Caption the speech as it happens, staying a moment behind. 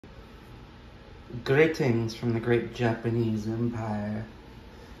Greetings from the great Japanese Empire.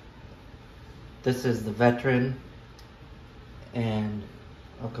 This is the Veteran, and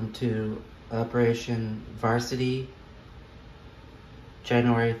welcome to Operation Varsity,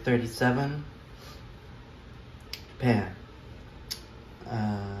 January 37, Japan.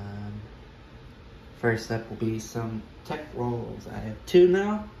 First up will be some tech rolls. I have two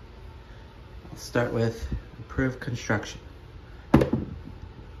now. I'll start with improved construction.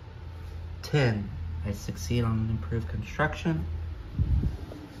 10. I succeed on improved construction.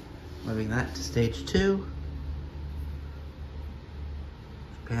 Moving that to stage 2.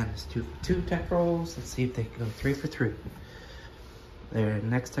 Japan is 2 for 2 tech rolls. Let's see if they can go 3 for 3. Their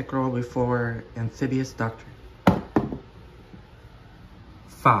next tech roll before amphibious doctrine.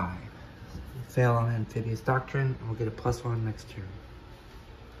 5. Fail on amphibious doctrine, and we'll get a +1 next turn.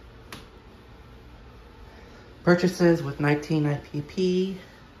 Purchases with 19 IPP.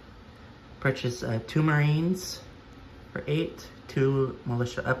 Purchase 2 Marines for 8, 2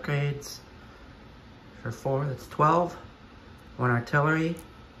 militia upgrades for 4, that's 12, 1 artillery,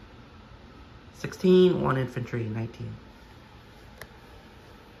 16, 1 infantry, 19.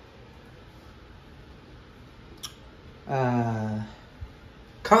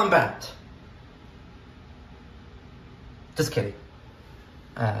 Combat. Just kidding.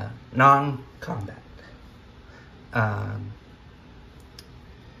 Non-combat.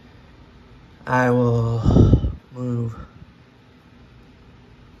 I will move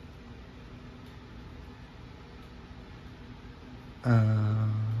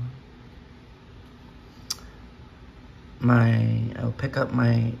I'll pick up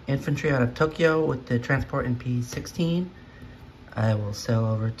my infantry out of Tokyo with the transport in P16. I will sail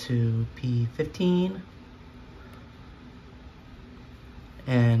over to P15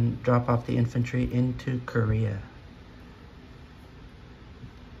 and drop off the infantry into Korea.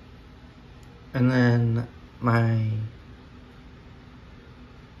 And then my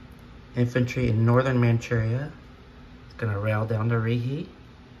infantry in northern Manchuria is going to rail down to Rihi.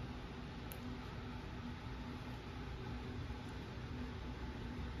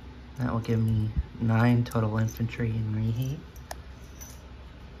 That will give me 9 total infantry in Rihi.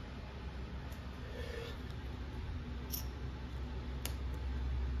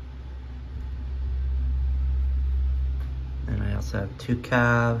 And I also have 2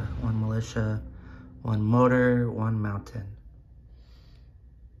 cav, 1 militia, 1 motor, 1 mountain.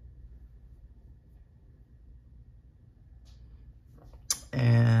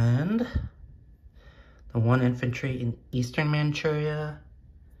 And the 1 infantry in eastern Manchuria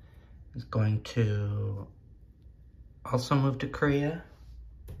is going to also move to Korea.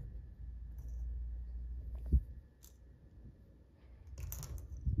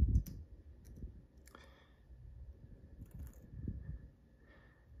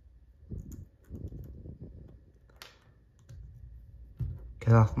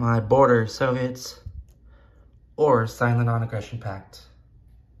 Get off my border, Soviets, or sign the non-aggression pact.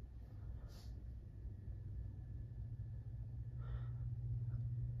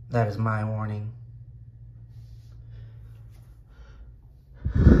 That is my warning.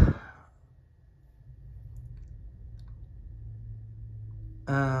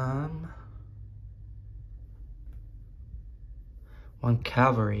 One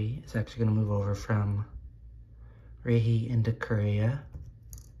cavalry is actually going to move over from Rihi into Korea.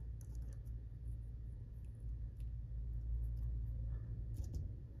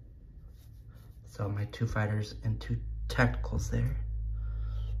 So my 2 fighters and 2 tacticals there.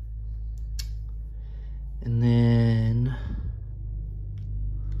 And then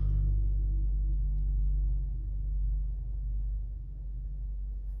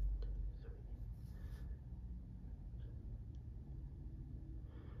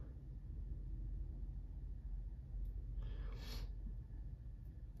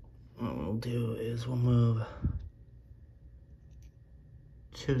what we'll do is we'll move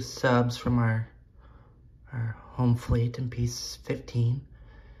 2 subs from our home fleet in piece 15,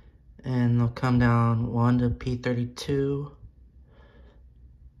 and they'll come down 1 to P32, 2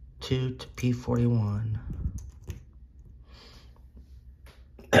 to P41.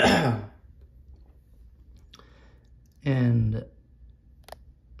 And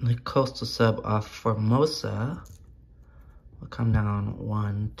the coastal sub off Formosa will come down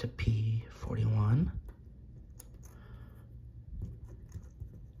 1 to P41.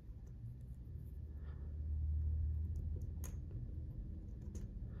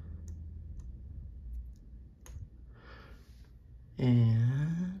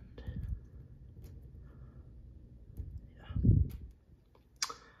 And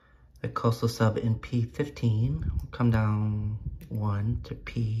the coastal sub in P15 will come down 1 to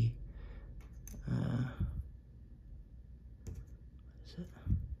What is it?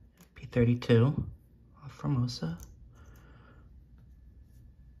 P32 off Formosa.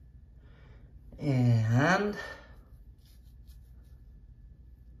 And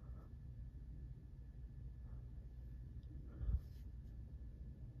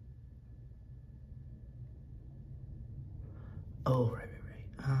oh, right.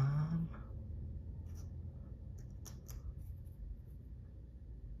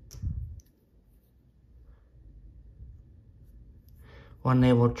 One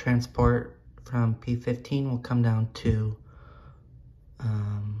naval transport from P15 will come down to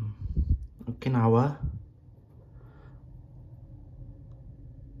Okinawa.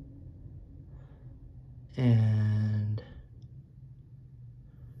 And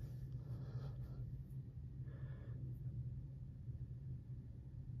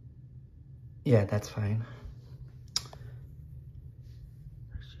yeah, that's fine.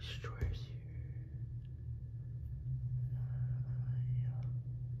 There's destroyers here.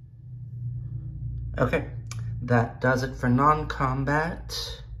 Okay, that does it for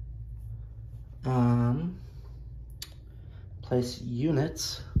non-combat. Place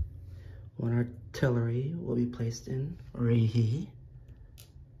units. One artillery will be placed in Rihi.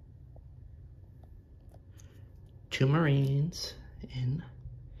 2 Marines in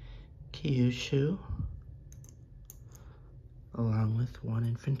Kyushu, along with 1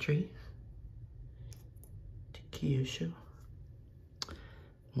 infantry to Kyushu.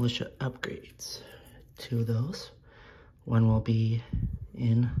 Militia upgrades, 2 of those. 1 will be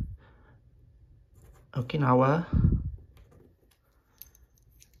in Okinawa,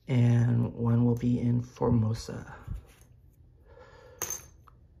 and 1 will be in Formosa.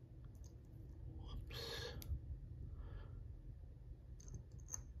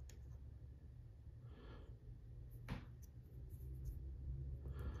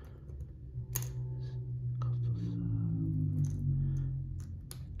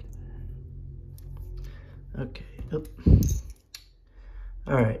 Okay,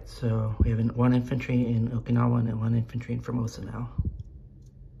 all right, so we have 1 infantry in Okinawa and 1 infantry in Formosa now.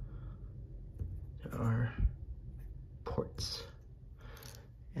 There are ports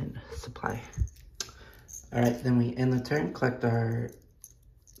and supply. All right, then we end the turn, collect our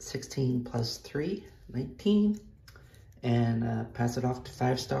 16 plus 3, 19, and pass it off to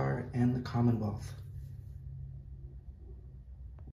 5-star and the Commonwealth.